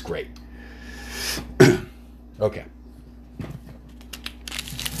 It's great. Okay.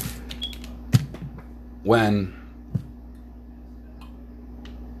 When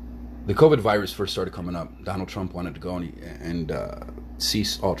the COVID virus first started coming up, Donald Trump wanted to go and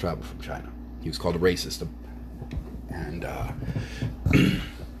cease all travel from China. He was called a racist, and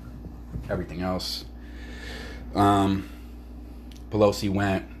everything else. Pelosi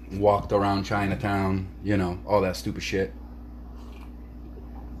went, walked around Chinatown, you know, all that stupid shit.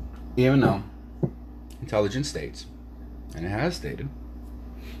 Even though intelligence states, and it has stated,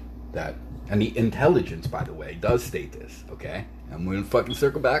 that, and the intelligence, by the way, does state this, okay? I'm going to fucking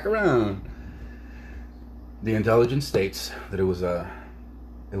circle back around. The intelligence states that it was a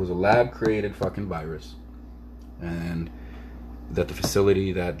lab-created fucking virus, and that the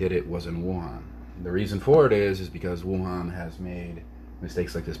facility that did it was in Wuhan. The reason for it is because Wuhan has made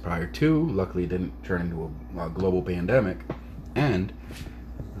mistakes like this prior to. Luckily, it didn't turn into a global pandemic, and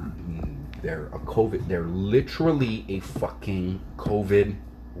they're literally a fucking COVID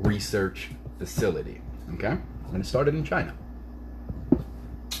research facility, okay? And it started in China. All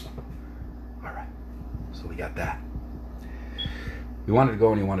right, so we got that. He wanted to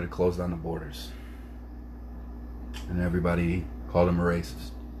go and he wanted to close down the borders, and everybody called him a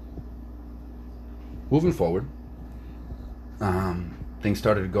racist. Moving forward, things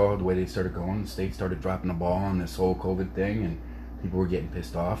started to go the way they started going. The states started dropping the ball on this whole COVID thing, and people were getting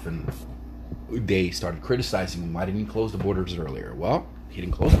pissed off, and they started criticizing him. Why didn't he close the borders earlier? Well, he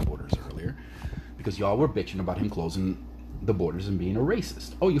didn't close the borders earlier because y'all were bitching about him closing the borders and being a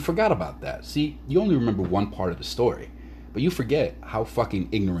racist. Oh, you forgot about that. See, you only remember one part of the story, but you forget how fucking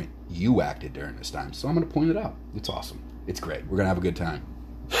ignorant you acted during this time. So I'm going to point it out. It's awesome. It's great. We're going to have a good time.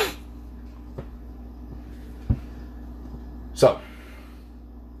 So,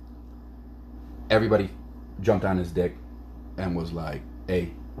 everybody jumped on his dick and was like,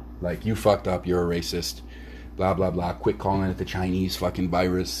 hey, like, you fucked up, you're a racist, blah, blah, blah, quit calling it the Chinese fucking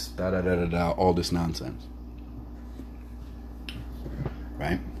virus, da-da-da-da-da, all this nonsense.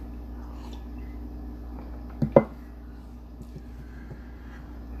 Right?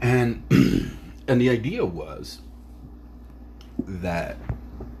 And the idea was that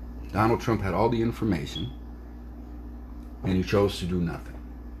Donald Trump had all the information and he chose to do nothing.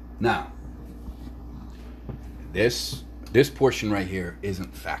 Now, this portion right here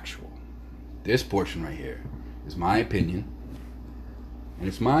isn't factual. This portion right here is my opinion, and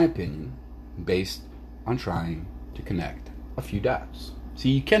it's my opinion based on trying to connect a few dots.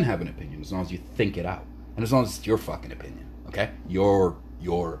 See, you can have an opinion as long as you think it out, and as long as it's your fucking opinion, okay? Your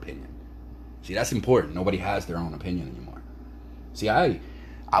opinion. See, that's important. Nobody has their own opinion anymore. See, I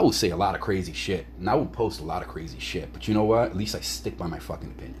will say a lot of crazy shit, and I will post a lot of crazy shit, but you know what? At least I stick by my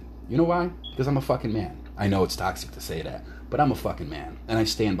fucking opinion. You know why? Because I'm a fucking man. I know it's toxic to say that, but I'm a fucking man, and I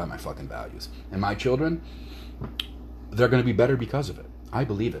stand by my fucking values. And my children, they're going to be better because of it. I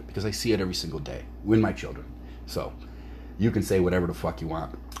believe it because I see it every single day with my children. So you can say whatever the fuck you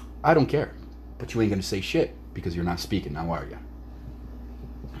want. I don't care. But you ain't going to say shit because you're not speaking now, are you?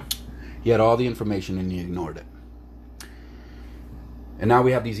 He had all the information and he ignored it. And now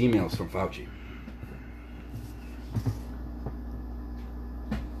we have these emails from Fauci.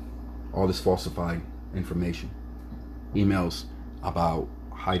 All this falsified information. Emails about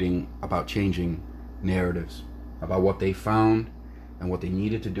hiding, about changing narratives, about what they found and what they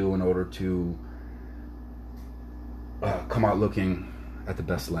needed to do in order to come out looking at the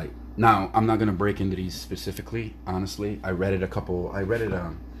best light. Now, I'm not going to break into these specifically, honestly. I read it about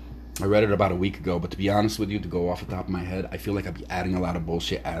a week ago, but to be honest with you, to go off the top of my head, I feel like I'd be adding a lot of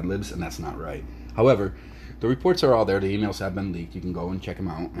bullshit ad-libs, and that's not right. However, the reports are all there. The emails have been leaked. You can go and check them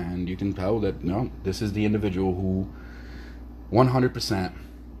out, and you can tell that, no, this is the individual who 100%,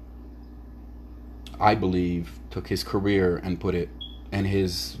 I believe, took his career and put it, and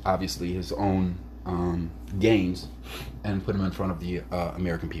his own gains, and put them in front of the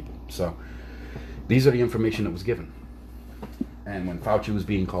American people. So these are the information that was given. And when Fauci was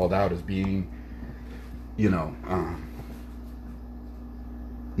being called out as being,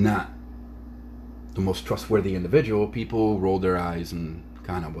 not the most trustworthy individual, people rolled their eyes and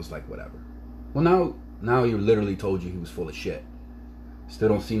kind of was like, whatever. Well, now he literally told you he was full of shit. Still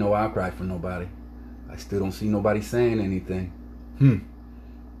don't see no outcry from nobody. I still don't see nobody saying anything.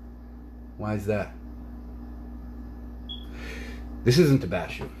 Why is that? This isn't to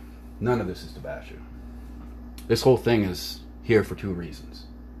bash you. None of this is to bash you. This whole thing is here for two reasons.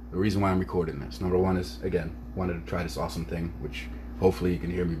 The reason why I'm recording this. Number one is, again, wanted to try this awesome thing, which hopefully you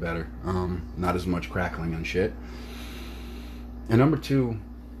can hear me better. Not as much crackling and shit. And number two,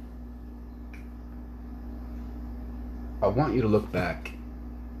 I want you to look back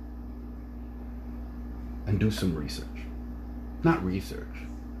and do some research. Not research.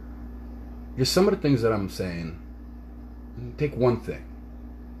 Because some of the things that I'm saying, take one thing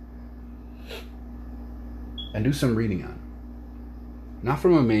and do some reading on it. Not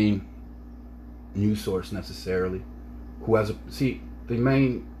from a main news source necessarily. The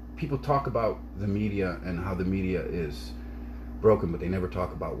main people talk about the media and how the media is broken, but they never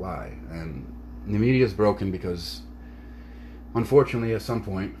talk about why. And the media is broken because, unfortunately, at some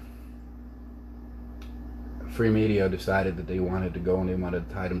point, free media decided that they wanted to go and they wanted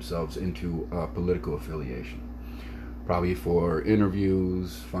to tie themselves into a political affiliation. Probably for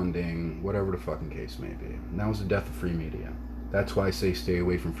interviews, funding, whatever the fucking case may be. And that was the death of free media. That's why I say stay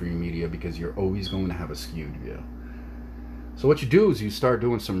away from free media, because you're always going to have a skewed view. So what you do is you start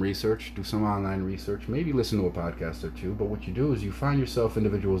doing some research, do some online research, maybe listen to a podcast or two, but what you do is you find yourself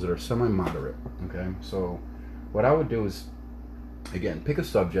individuals that are semi-moderate, okay? So what I would do is, again, pick a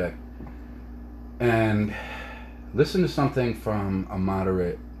subject and listen to something from a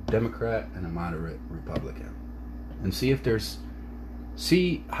moderate Democrat and a moderate Republican and see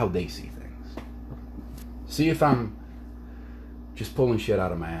how they see things. See if I'm just pulling shit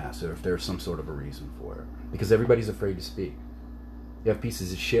out of my ass or if there's some sort of a reason for it. Because everybody's afraid to speak. You have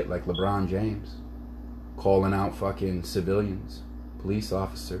pieces of shit like LeBron James calling out fucking civilians, police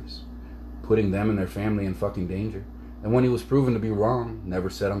officers, putting them and their family in fucking danger. And when he was proven to be wrong, never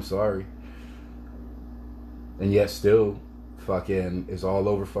said I'm sorry. And yet still fucking is all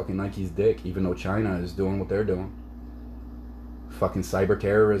over fucking Nike's dick, even though China is doing what they're doing. Fucking cyber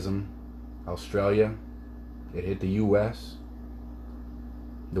terrorism. Australia. It hit the US.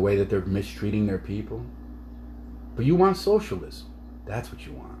 The way that they're mistreating their people. But you want socialism. That's what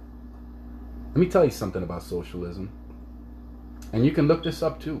you want. Let me tell you something about socialism. And you can look this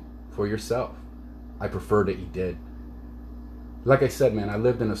up too for yourself. I prefer that you did. Like I said, man, I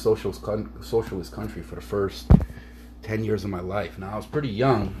lived in a socialist country for the first 10 years of my life. Now, I was pretty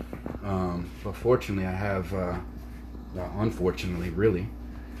young, but fortunately I have, unfortunately, really,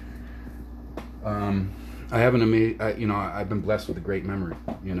 I have I've been blessed with a great memory,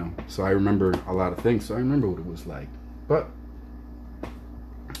 so I remember a lot of things, so I remember what it was like. But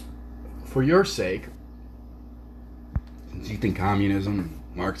for your sake, since you think communism,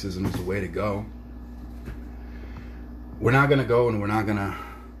 Marxism is the way to go, we're not going to go and we're not going to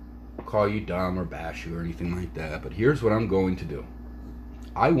call you dumb or bash you or anything like that. But here's what I'm going to do.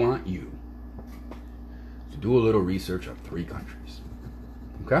 I want you to do a little research on 3 countries.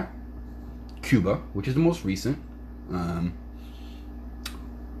 Okay? Cuba, which is the most recent.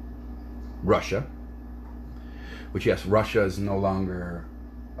 Russia. Which, yes, Russia is no longer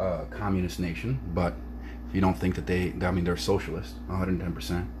a communist nation. But if you don't think that they're socialist,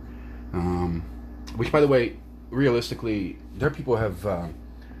 110%. Which, by the way, realistically, their people have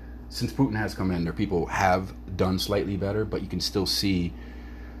since Putin has come in, their people have done slightly better, but you can still see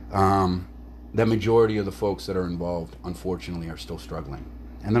the majority of the folks that are involved, unfortunately, are still struggling.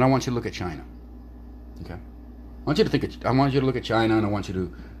 And then I want you to look at China. Okay, I want you to look at China, and I want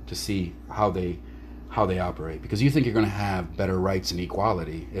you to see how they operate, because you think you're going to have better rights and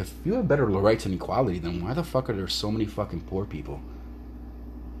equality. If you have better rights and equality, then why the fuck are there so many fucking poor people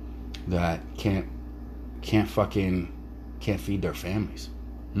that can't feed their families?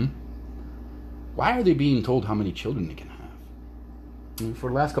 Why are they being told how many children they can have? I mean, for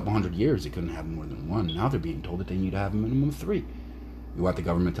the last couple hundred years, they couldn't have more than one. Now they're being told that they need to have a minimum of 3. You want the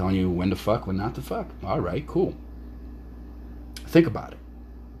government telling you when to fuck, when not to fuck. All right, cool. Think about it.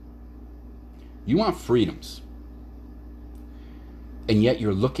 You want freedoms, and yet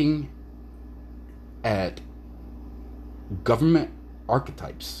you're looking at government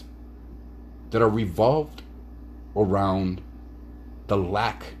archetypes that are revolved around the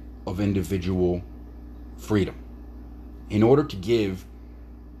lack of individual freedom in order to give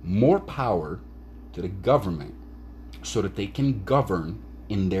more power to the government so that they can govern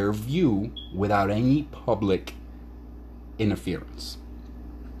in their view without any public interference.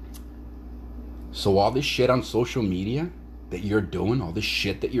 So all this shit on social media that you're doing, all this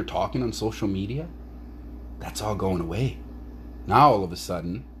shit that you're talking on social media, that's all going away. Now all of a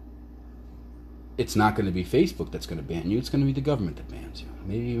sudden, it's not going to be Facebook that's going to ban you. It's going to be the government that bans you.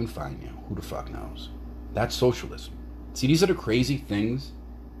 Maybe even fine you. Who the fuck knows? That's socialism. See, these are the crazy things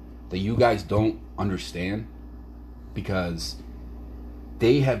that you guys don't understand, because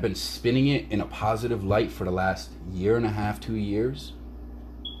they have been spinning it in a positive light for the last 1.5 to 2 years.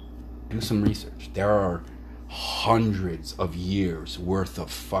 Do some research. There are hundreds of years worth of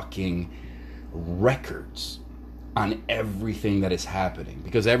fucking records on everything that is happening,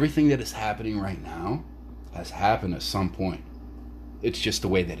 because everything that is happening right now has happened at some point. It's just the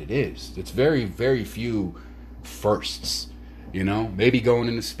way that it is. It's very, very few firsts, you know? Maybe going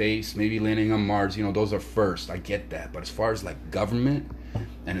into space, maybe landing on Mars, you know, those are firsts. I get that. But as far as like government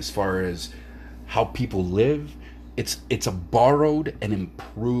and as far as how people live, it's a borrowed and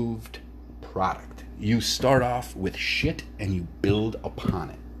improved product. You start off with shit and you build upon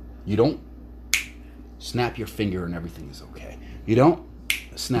it. You don't snap your finger and everything is okay. You don't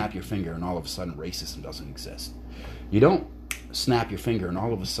snap your finger and all of a sudden racism doesn't exist. You don't snap your finger and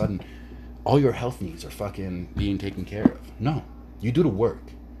all of a sudden all your health needs are fucking being taken care of. No, you do the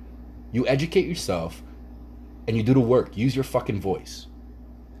work. You educate yourself and you do the work. Use your fucking voice.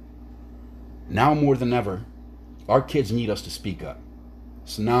 Now more than ever, our kids need us to speak up.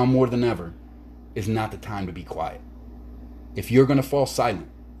 So now more than ever is not the time to be quiet. If you're going to fall silent,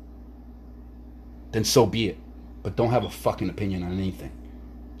 then so be it. But don't have a fucking opinion on anything.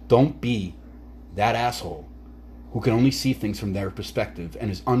 Don't be that asshole who can only see things from their perspective and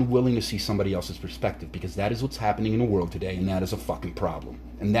is unwilling to see somebody else's perspective, because that is what's happening in the world today, and that is a fucking problem.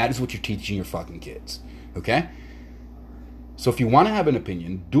 And that is what you're teaching your fucking kids. Okay? So if you want to have an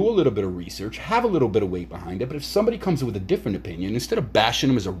opinion, do a little bit of research, have a little bit of weight behind it, but if somebody comes with a different opinion, instead of bashing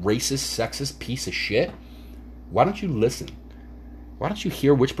them as a racist, sexist piece of shit, why don't you listen? Why don't you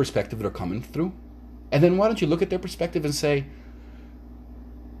hear which perspective they're coming through? And then why don't you look at their perspective and say,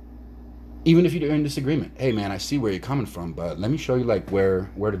 even if you're in disagreement, hey man, I see where you're coming from, but let me show you like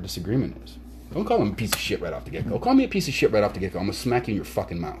where the disagreement is. Don't call him a piece of shit right off the get-go. Call me a piece of shit right off the get-go. I'm going to smack you in your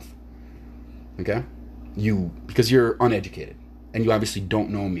fucking mouth. Okay? Because you're uneducated and you obviously don't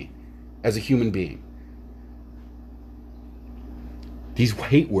know me as a human being. These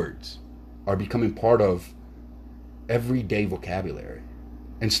hate words are becoming part of everyday vocabulary.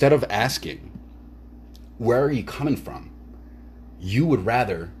 Instead of asking, where are you coming from? You would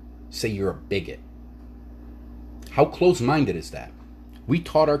rather say you're a bigot. How close-minded is that? We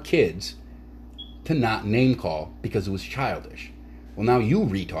taught our kids to not name call because it was childish. Well, now you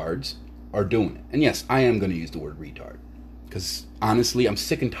retards are doing it. And yes, I am going to use the word retard, because honestly, I'm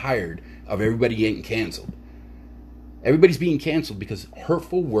sick and tired of everybody getting canceled. Everybody's being canceled because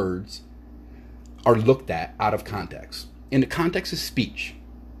hurtful words are looked at out of context. In the context of speech,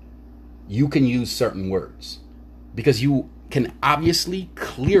 you can use certain words because you can obviously,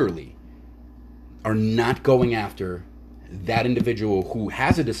 clearly are not going after that individual who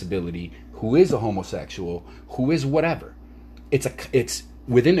has a disability, who is a homosexual, who is whatever. It's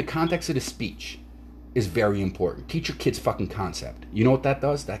within the context of the speech is very important. Teach your kids fucking concept. You know what that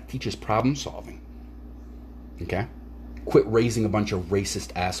does? That teaches problem solving. Okay? Quit raising a bunch of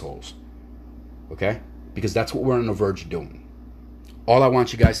racist assholes. Okay? Because that's what we're on the verge of doing. All I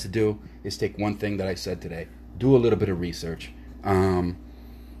want you guys to do is take one thing that I said today. Do a little bit of research.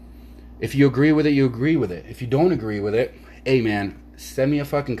 If you agree with it, you agree with it. If you don't agree with it, hey man, send me a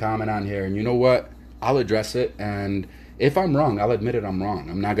fucking comment on here, and you know what? I'll address it, and if I'm wrong, I'll admit it, I'm wrong.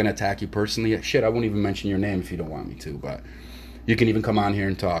 I'm not going to attack you personally. Shit, I won't even mention your name if you don't want me to, but you can even come on here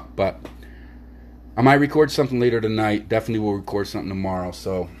and talk. But I might record something later tonight. Definitely will record something tomorrow,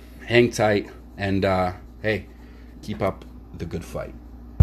 so hang tight, and hey, keep up the good fight.